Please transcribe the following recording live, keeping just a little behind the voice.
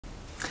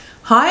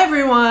Hi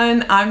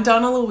everyone, I'm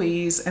Donna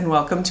Louise and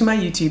welcome to my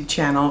YouTube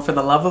channel for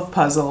the love of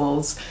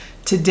puzzles.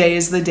 Today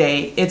is the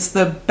day. It's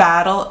the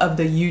battle of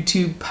the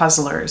YouTube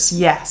puzzlers.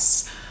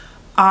 Yes,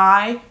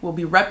 I will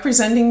be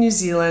representing New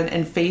Zealand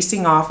and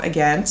facing off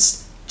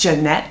against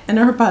Jeanette and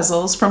her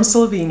puzzles from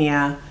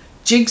Slovenia,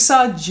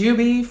 Jigsaw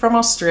Juby from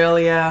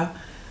Australia,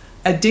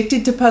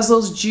 Addicted to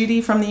Puzzles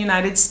Judy from the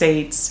United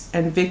States,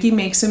 and Vicky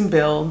Makes and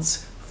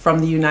Builds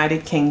from the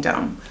United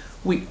Kingdom.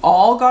 We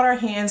all got our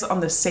hands on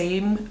the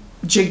same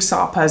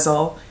jigsaw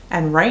puzzle,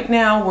 and right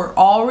now we're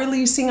all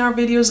releasing our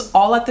videos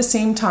all at the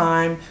same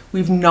time.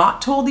 We've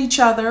not told each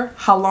other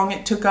how long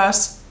it took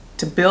us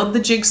to build the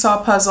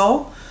jigsaw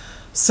puzzle,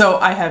 so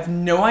I have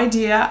no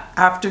idea.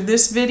 After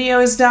this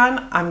video is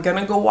done, I'm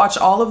gonna go watch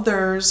all of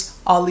theirs.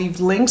 I'll leave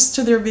links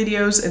to their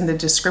videos in the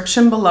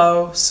description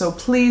below, so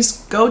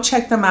please go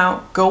check them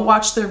out, go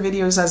watch their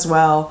videos as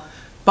well,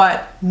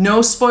 but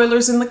no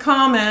spoilers in the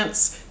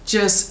comments,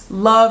 just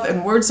love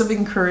and words of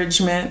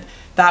encouragement.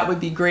 That would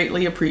be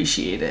greatly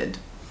appreciated.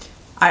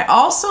 I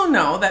also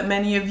know that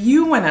many of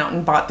you went out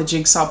and bought the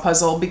jigsaw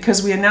puzzle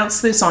because we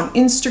announced this on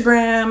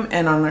Instagram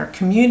and on our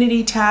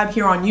community tab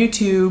here on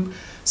YouTube,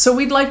 so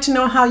we'd like to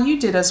know how you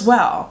did as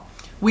well.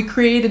 We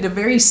created a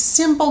very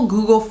simple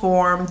Google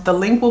form. The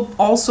link will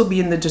also be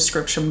in the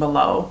description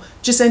below.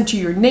 Just enter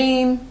your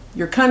name,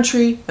 your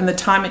country, and the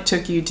time it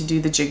took you to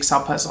do the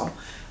jigsaw puzzle.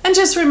 And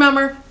just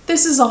remember,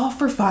 this is all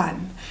for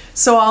fun.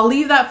 So I'll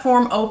leave that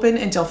form open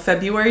until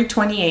February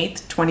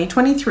 28th,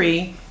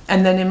 2023,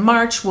 and then in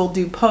March we'll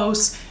do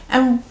posts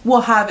and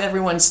we'll have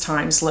everyone's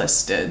times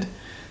listed.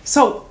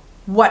 So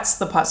what's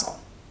the puzzle?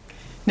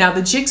 Now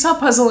the jigsaw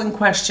puzzle in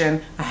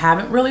question, I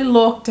haven't really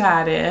looked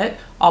at it.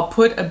 I'll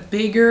put a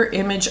bigger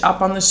image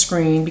up on the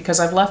screen because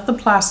I've left the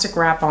plastic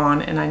wrap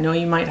on and I know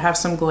you might have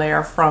some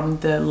glare from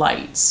the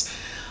lights.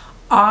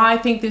 I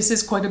think this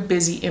is quite a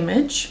busy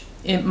image.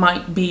 It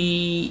might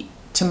be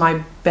to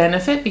my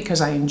benefit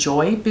because I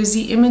enjoy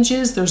busy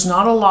images. There's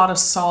not a lot of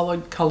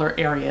solid color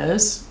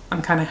areas.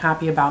 I'm kind of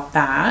happy about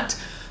that.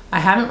 I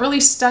haven't really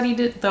studied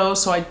it though,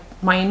 so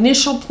my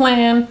initial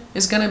plan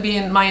is going to be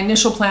in my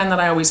initial plan that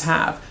I always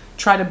have.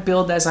 Try to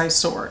build as I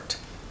sort.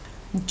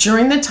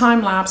 During the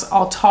time lapse,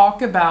 I'll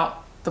talk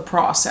about the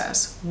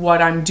process,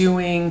 what I'm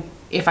doing,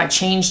 if I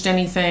changed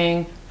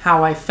anything,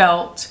 how I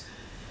felt,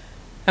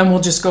 and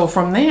we'll just go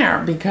from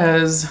there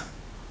because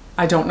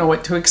I don't know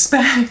what to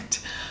expect.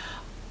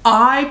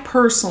 I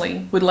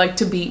personally would like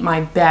to beat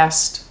my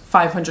best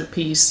 500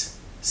 piece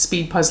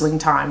speed puzzling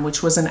time,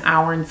 which was 1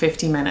 hour and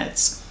 50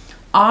 minutes.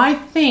 I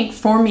think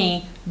for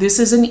me, this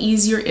is an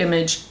easier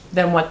image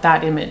than what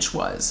that image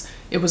was.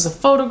 It was a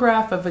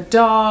photograph of a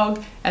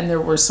dog and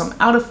there were some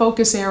out of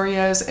focus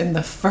areas, and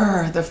the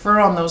fur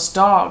on those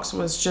dogs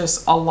was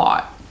just a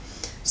lot.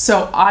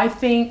 So I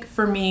think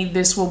for me,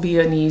 this will be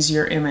an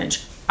easier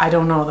image. I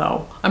don't know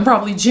though. I'm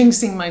probably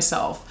jinxing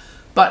myself.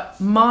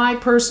 But my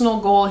personal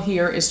goal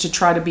here is to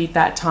try to beat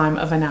that time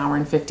of 1 hour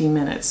and 50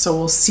 minutes. So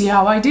we'll see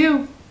how I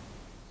do.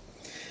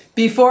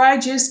 Before I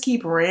just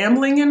keep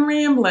rambling and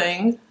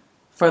rambling,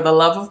 for the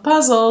love of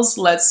puzzles,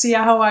 let's see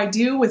how I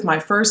do with my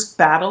first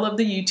battle of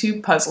the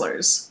YouTube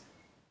puzzlers.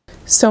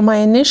 So my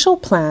initial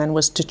plan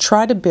was to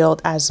try to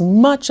build as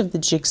much of the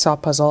jigsaw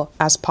puzzle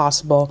as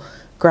possible,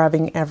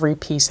 grabbing every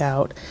piece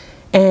out.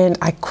 And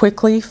I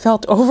quickly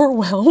felt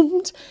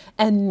overwhelmed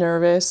and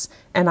nervous,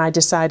 and I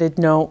decided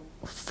no,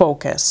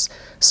 focus.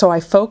 So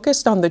I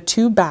focused on the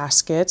 2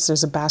 baskets.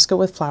 There's a basket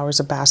with flowers,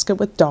 a basket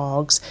with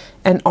dogs,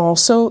 and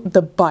also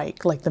the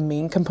bike, like the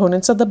main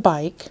components of the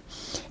bike.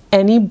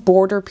 Any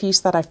border piece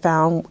that I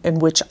found in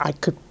which I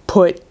could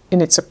put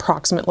in its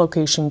approximate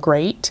location,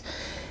 great.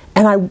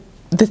 And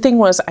the thing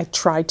was, I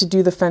tried to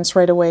do the fence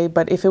right away,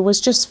 but if it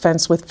was just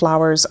fence with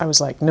flowers, I was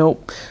like,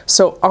 nope.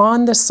 So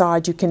on the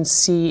side, you can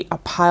see a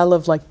pile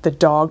of like the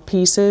dog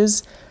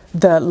pieces,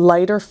 the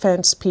lighter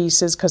fence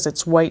pieces because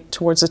it's white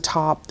towards the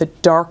top, the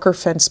darker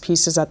fence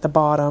pieces at the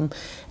bottom.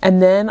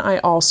 And then I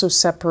also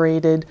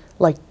separated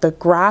like the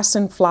grass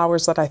and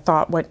flowers that I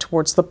thought went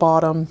towards the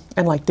bottom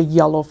and like the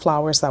yellow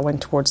flowers that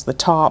went towards the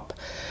top.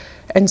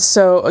 And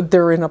so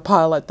they're in a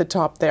pile at the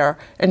top there.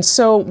 And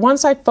so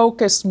once I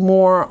focused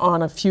more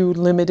on a few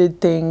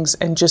limited things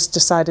and just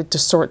decided to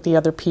sort the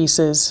other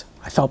pieces,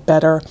 I felt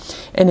better.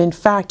 And in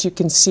fact, you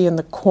can see in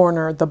the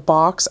corner, the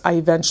box, I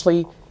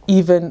eventually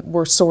even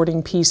were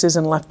sorting pieces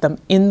and left them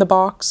in the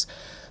box.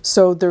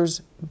 So there's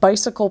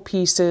bicycle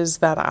pieces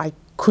that I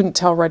couldn't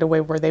tell right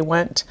away where they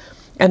went.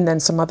 And then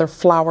some other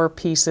flower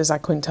pieces I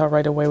couldn't tell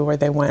right away where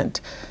they went.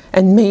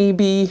 And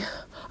maybe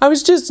I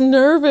was just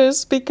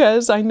nervous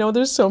because I know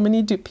there's so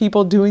many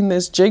people doing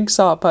this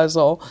jigsaw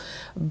puzzle.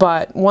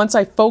 But once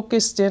I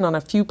focused in on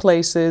a few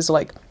places,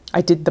 like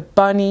I did the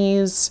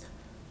bunnies,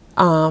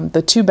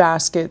 the 2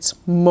 baskets,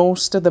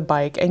 most of the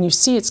bike, and you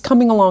see it's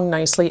coming along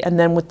nicely, and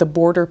then with the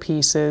border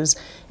pieces,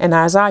 and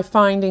as I'm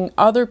finding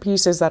other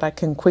pieces that I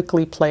can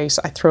quickly place,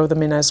 I throw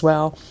them in as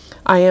well.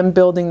 I am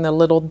building the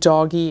little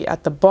doggy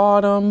at the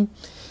bottom,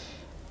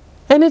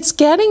 And it's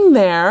getting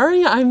there.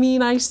 I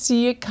mean, I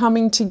see it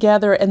coming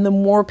together, and the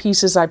more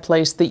pieces I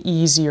place, the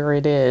easier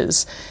it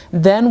is.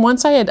 Then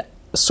once I had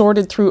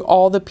sorted through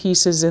all the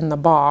pieces in the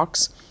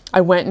box, I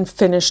went and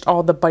finished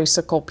all the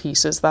bicycle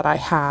pieces that I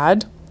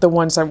had, the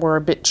ones that were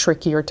a bit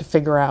trickier to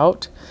figure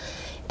out.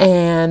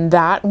 And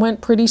that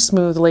went pretty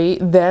smoothly.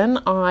 Then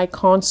I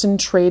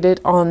concentrated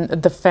on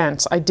the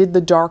fence. I did the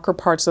darker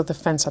parts of the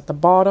fence at the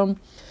bottom.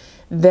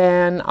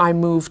 Then I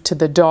moved to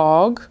the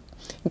dog,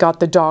 got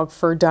the dog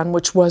fur done,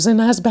 which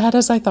wasn't as bad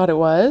as I thought it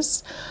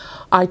was.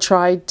 I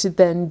tried to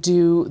then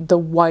do the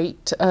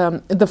white,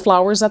 the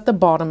flowers at the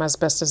bottom as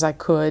best as I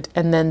could,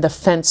 and then the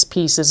fence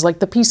pieces, like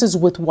the pieces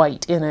with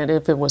white in it,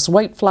 if it was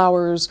white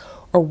flowers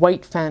or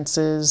white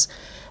fences.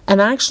 And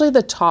actually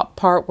the top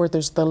part where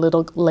there's the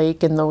little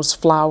lake and those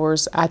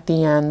flowers at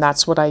the end,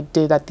 that's what I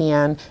did at the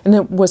end. And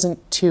it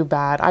wasn't too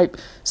bad.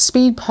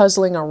 Speed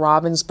puzzling a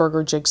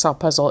Ravensburger jigsaw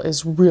puzzle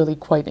is really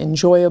quite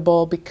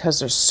enjoyable because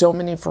there's so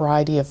many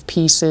variety of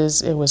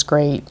pieces. It was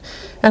great.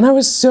 And I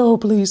was so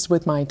pleased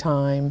with my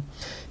time.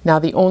 Now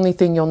the only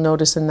thing you'll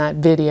notice in that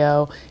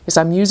video is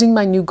I'm using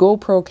my new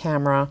GoPro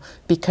camera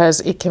because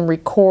it can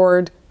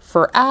record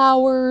for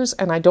hours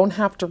and I don't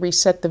have to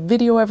reset the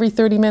video every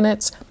 30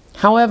 minutes.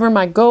 However,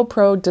 my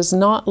GoPro does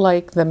not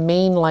like the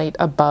main light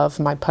above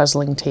my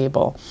puzzling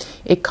table.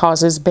 It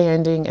causes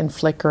banding and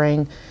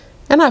flickering,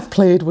 and I've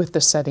played with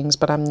the settings,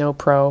 but I'm no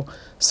pro.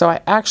 So I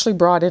actually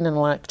brought in an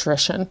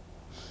electrician,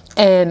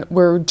 and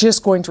we're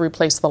just going to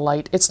replace the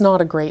light. It's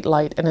not a great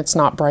light, and it's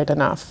not bright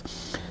enough.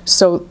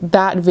 So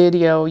that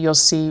video you'll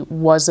see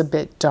was a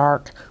bit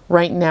dark.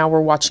 Right now we're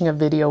watching a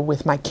video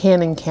with my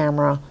Canon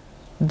camera.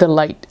 The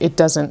light, it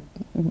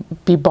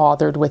doesn't be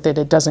bothered with it.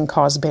 It doesn't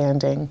cause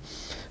banding.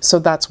 So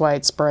that's why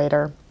it's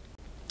brighter.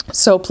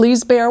 So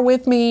please bear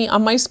with me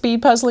on my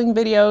speed puzzling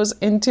videos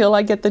until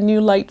I get the new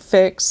light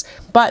fix.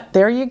 But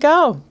there you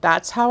go.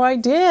 That's how I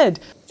did.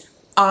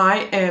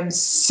 I am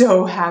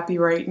so happy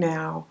right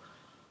now.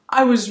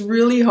 I was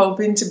really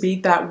hoping to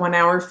beat that 1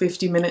 hour,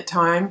 50-minute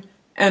time,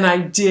 and I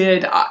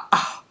did.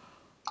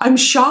 I'm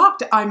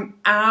shocked. I'm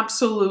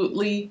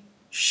absolutely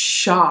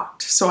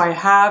shocked. So I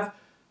have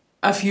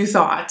a few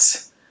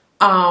thoughts.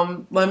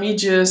 Let me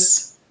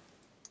just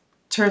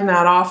turn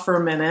that off for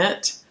a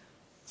minute.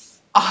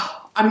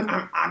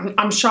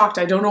 I'm shocked.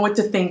 I don't know what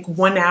to think.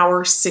 1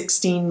 hour,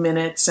 16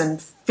 minutes, and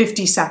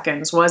 50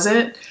 seconds, was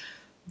it?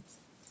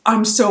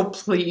 I'm so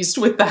pleased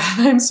with that.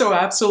 I'm so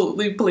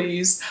absolutely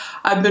pleased.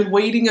 I've been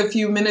waiting a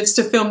few minutes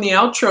to film the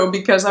outro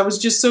because I was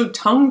just so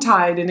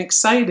tongue-tied and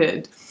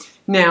excited.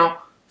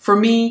 Now, for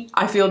me,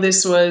 I feel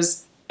this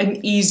was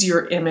an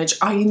easier image.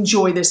 I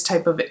enjoy this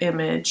type of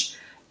image.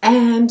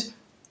 And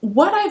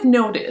what I've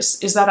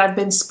noticed is that I've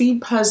been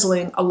speed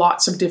puzzling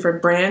lots of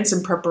different brands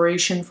in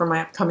preparation for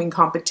my upcoming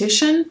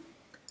competition.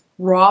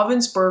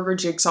 Ravensburger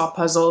jigsaw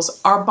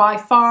puzzles are by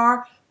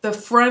far the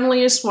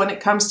friendliest when it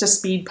comes to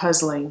speed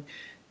puzzling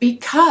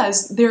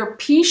because their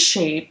piece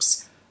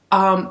shapes,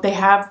 they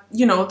have,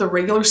 you know, the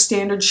regular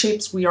standard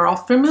shapes we are all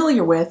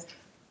familiar with,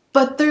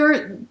 but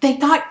they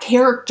got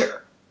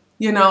character,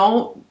 you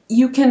know.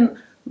 You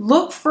can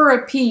look for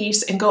a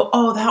piece and go,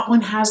 oh, that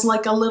one has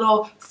like a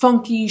little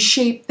funky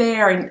shape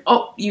there, and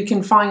oh, you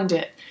can find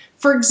it.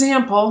 For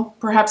example,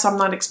 perhaps I'm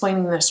not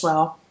explaining this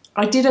well,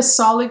 I did a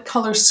solid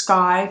color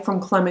sky from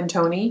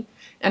Clementoni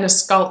and a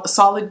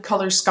solid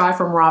color sky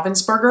from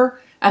Ravensburger,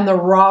 and the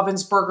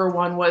Ravensburger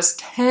one was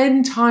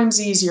 10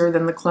 times easier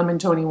than the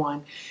Clementoni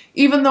one.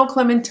 Even though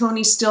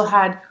Clementoni still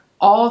had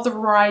all the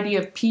variety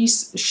of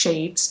piece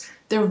shapes,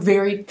 they're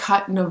very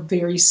cut in a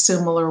very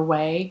similar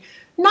way.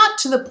 Not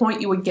to the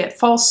point you would get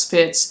false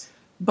fits,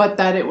 but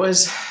that it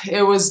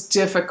was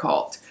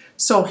difficult.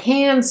 So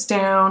hands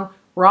down,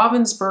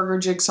 Ravensburger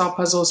jigsaw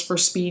puzzles for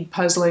speed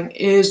puzzling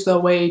is the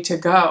way to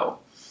go.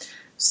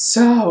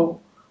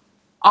 So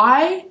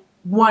I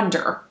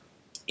wonder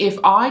if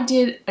I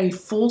did a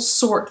full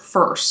sort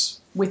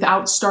first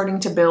without starting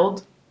to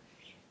build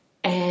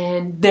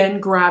and then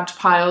grabbed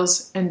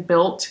piles and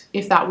built,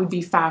 if that would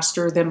be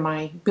faster than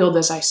my build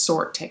as I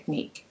sort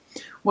technique.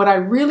 What I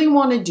really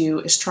want to do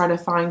is try to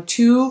find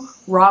 2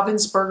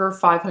 Ravensburger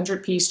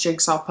 500-piece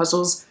jigsaw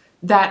puzzles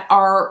that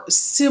are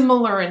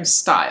similar in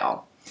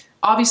style.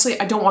 Obviously,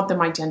 I don't want them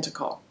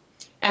identical.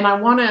 And I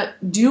want to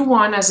do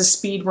one as a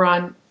speed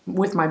run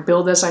with my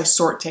build as I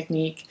sort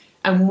technique,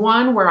 and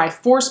one where I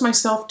force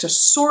myself to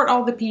sort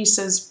all the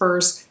pieces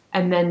first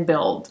and then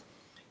build.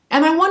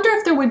 And I wonder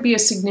if there would be a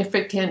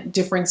significant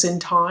difference in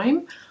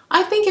time.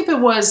 I think if it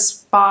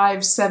was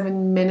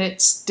 5-7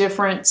 minutes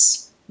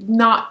difference,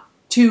 not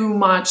too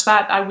much.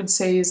 That I would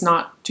say is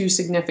not too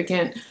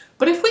significant.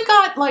 But if we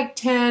got like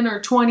 10 or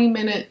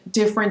 20-minute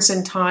difference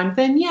in time,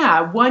 then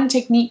yeah, one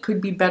technique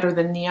could be better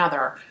than the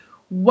other.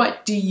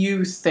 What do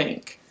you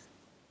think?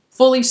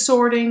 Fully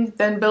sorting,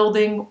 then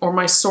building, or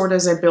my sort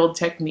as I build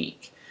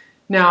technique?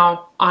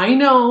 Now, I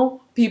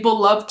know people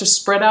love to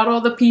spread out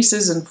all the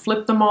pieces and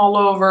flip them all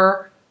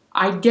over.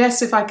 I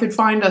guess if I could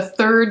find a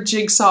third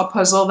jigsaw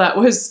puzzle that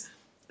was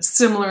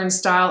similar in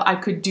style, I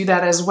could do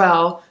that as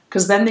well.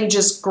 because then they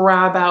just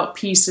grab out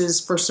pieces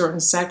for certain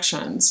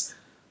sections.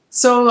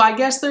 So I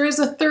guess there is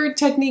a third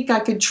technique I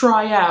could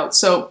try out.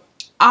 So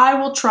I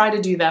will try to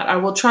do that. I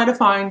will try to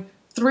find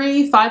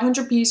 3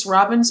 500-piece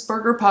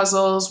Ravensburger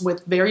puzzles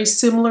with very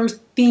similar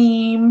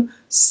theme,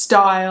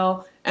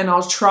 style, and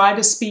I'll try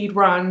to speed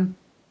run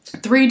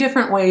 3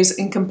 different ways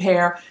and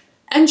compare,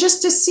 and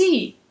just to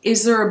see,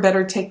 is there a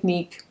better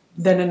technique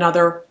than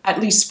another, at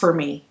least for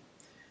me.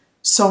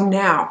 So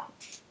now,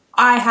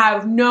 I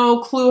have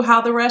no clue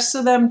how the rest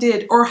of them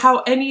did or how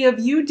any of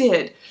you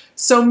did.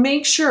 So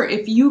make sure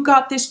if you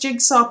got this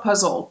jigsaw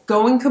puzzle,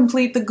 go and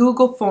complete the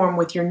Google form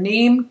with your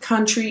name,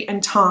 country,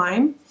 and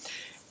time.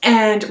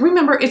 And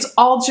remember, it's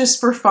all just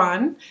for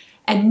fun.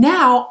 And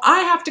now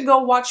I have to go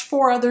watch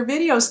 4 other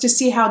videos to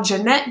see how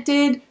Jeanette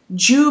did,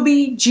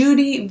 Juby,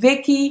 Judy,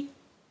 Vicky.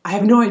 I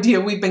have no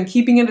idea. We've been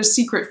keeping it a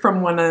secret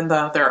from one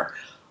another.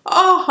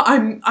 Oh,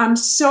 I'm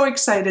so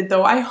excited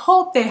though. I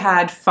hope they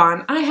had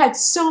fun. I had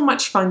so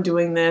much fun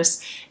doing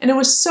this, and it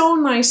was so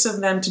nice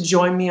of them to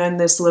join me on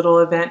this little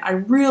event. I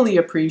really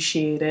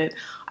appreciate it.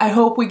 I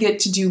hope we get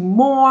to do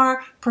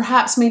more,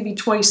 perhaps maybe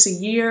twice a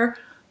year.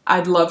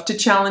 I'd love to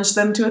challenge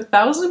them to a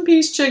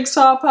 1,000-piece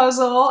jigsaw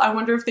puzzle. I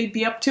wonder if they'd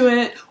be up to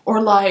it.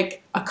 Or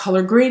like a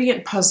color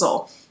gradient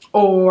puzzle.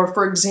 Or,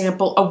 for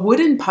example, a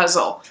wooden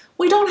puzzle.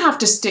 We don't have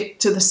to stick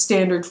to the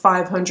standard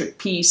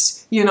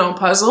 500-piece,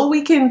 puzzle.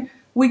 We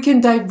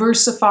can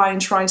diversify and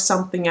try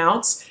something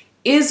else.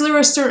 Is there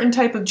a certain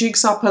type of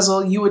jigsaw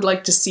puzzle you would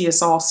like to see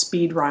us all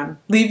speed run?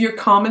 Leave your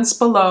comments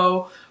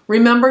below.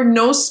 Remember,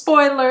 no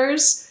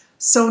spoilers.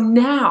 So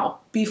now,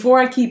 before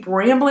I keep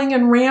rambling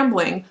and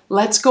rambling,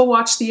 let's go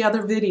watch the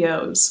other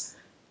videos.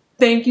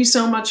 Thank you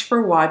so much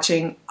for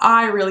watching.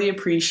 I really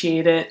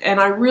appreciate it.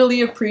 And I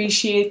really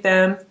appreciate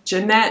them,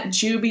 Jeanette,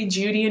 Juby,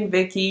 Judy, and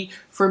Vicky,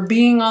 for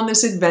being on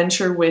this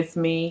adventure with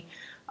me.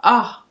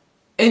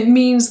 It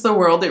means the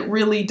world. It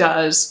really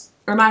does.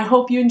 And I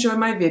hope you enjoy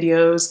my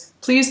videos.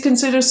 Please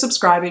consider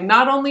subscribing,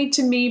 not only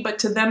to me, but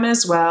to them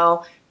as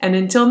well. And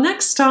until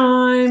next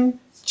time,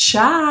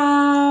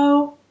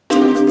 ciao!